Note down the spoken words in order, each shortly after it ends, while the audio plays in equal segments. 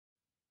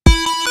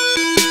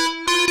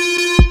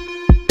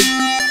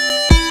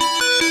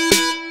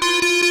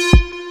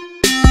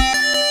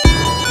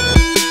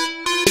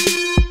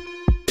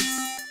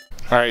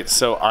Alright,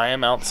 so I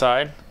am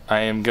outside.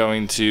 I am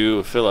going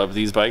to fill up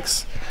these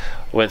bikes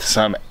with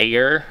some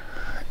air,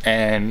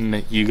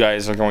 and you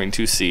guys are going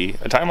to see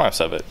a time lapse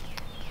of it.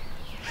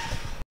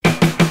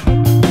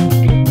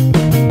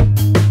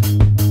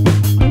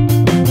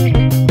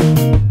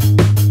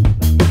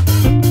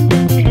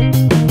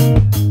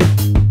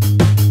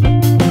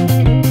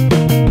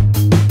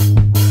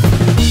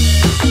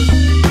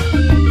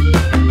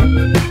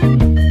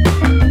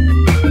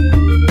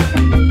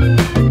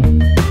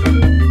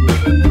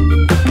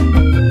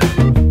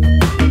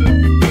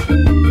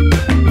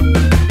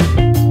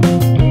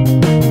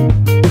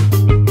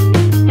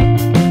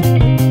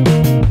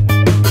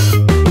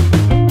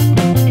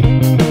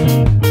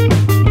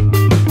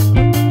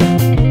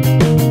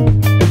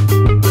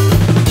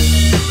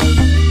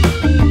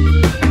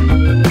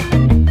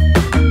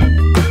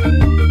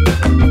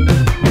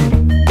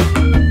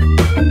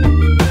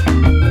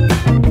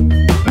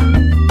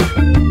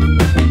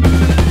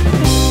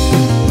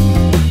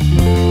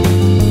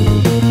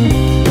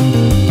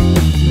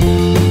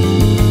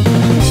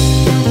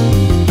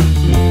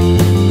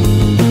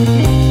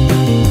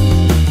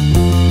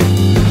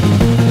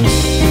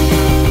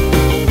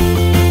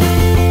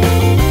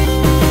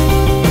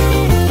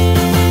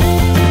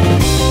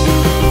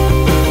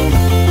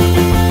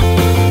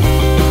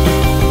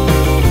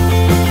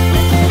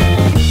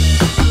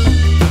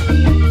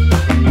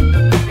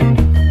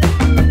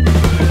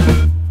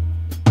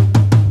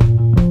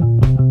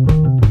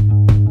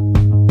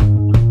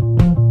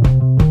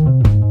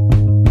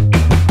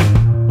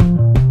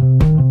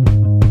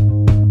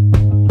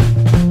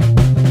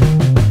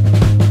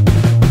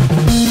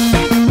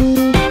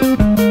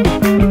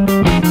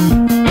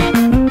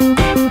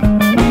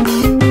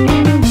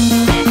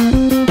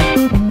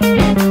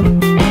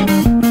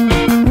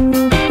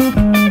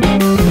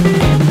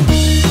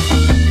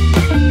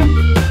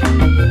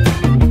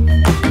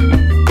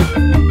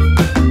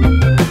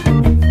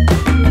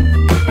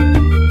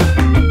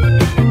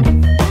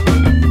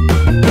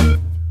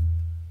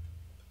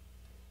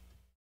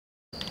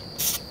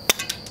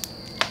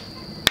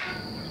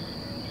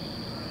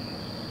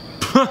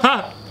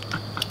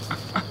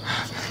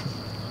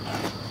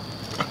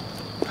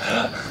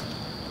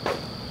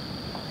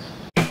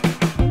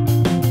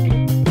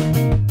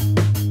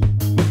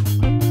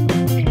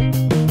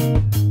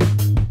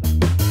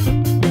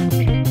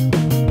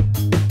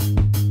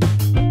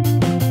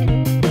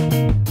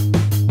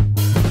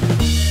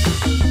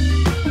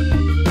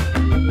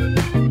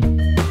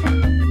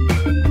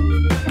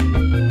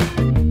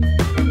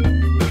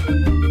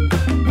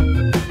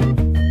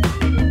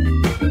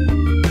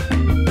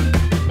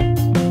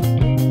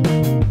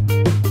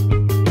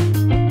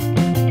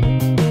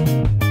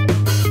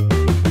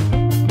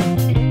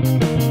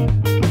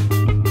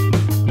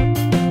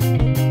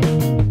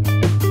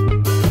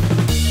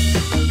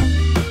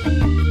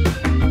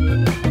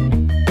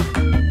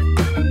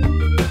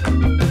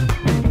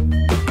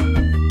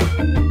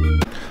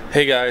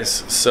 Hey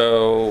guys,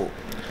 so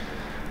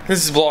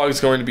this vlog is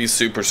going to be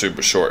super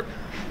short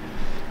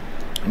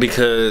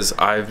because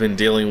I've been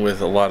dealing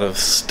with a lot of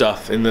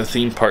stuff in the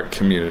theme park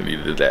community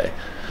today.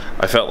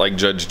 I felt like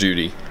Judge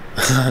Judy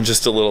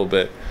just a little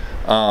bit,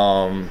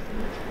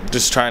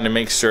 just trying to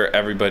make sure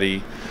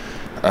everybody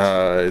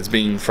is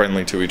being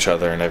friendly to each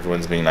other and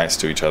everyone's being nice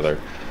to each other.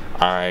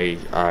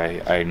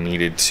 I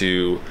needed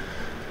to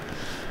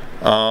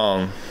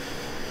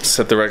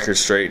set the record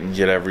straight and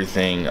get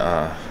everything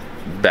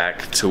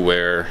back to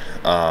where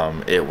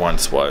it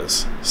once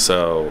was.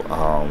 So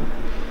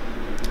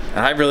and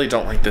I really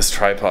don't like this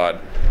tripod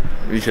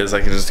because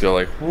I can just go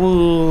like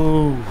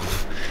woo.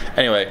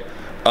 Anyway,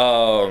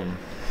 I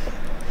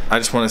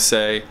just want to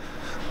say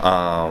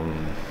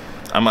I'm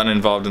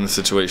uninvolved in the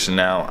situation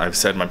now. I've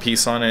said my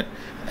piece on it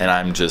and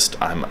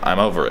I'm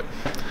over it.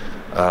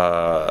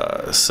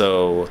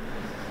 So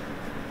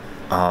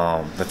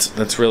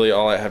that's really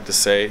all I have to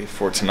say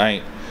for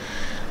tonight.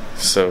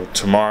 So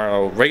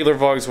tomorrow, regular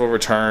vlogs will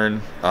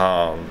return.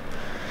 I've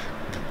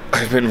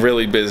been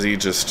really busy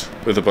just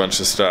with a bunch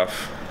of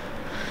stuff.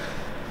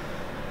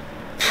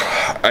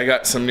 I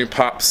got some new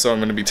pops, so I'm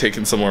going to be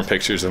taking some more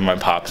pictures of my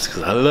pops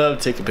because I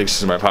love taking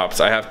pictures of my pops.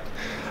 I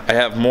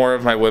have more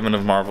of my Women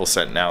of Marvel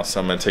sent now,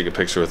 so I'm going to take a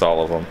picture with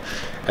all of them.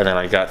 And then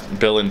I got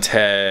Bill and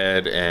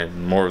Ted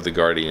and more of the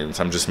Guardians.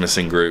 I'm just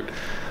missing Groot.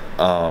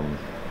 But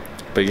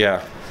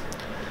yeah.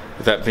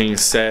 With that being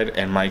said,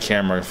 and my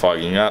camera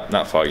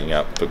not fogging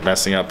up, but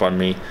messing up on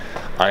me,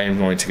 I am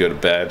going to go to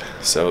bed.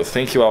 So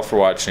thank you all for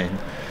watching.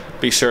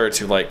 Be sure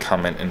to like,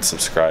 comment, and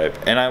subscribe.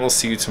 And I will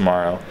see you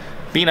tomorrow.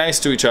 Be nice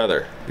to each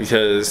other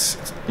because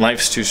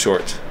life's too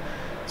short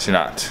to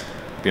not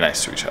be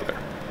nice to each other.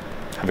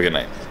 Have a good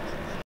night.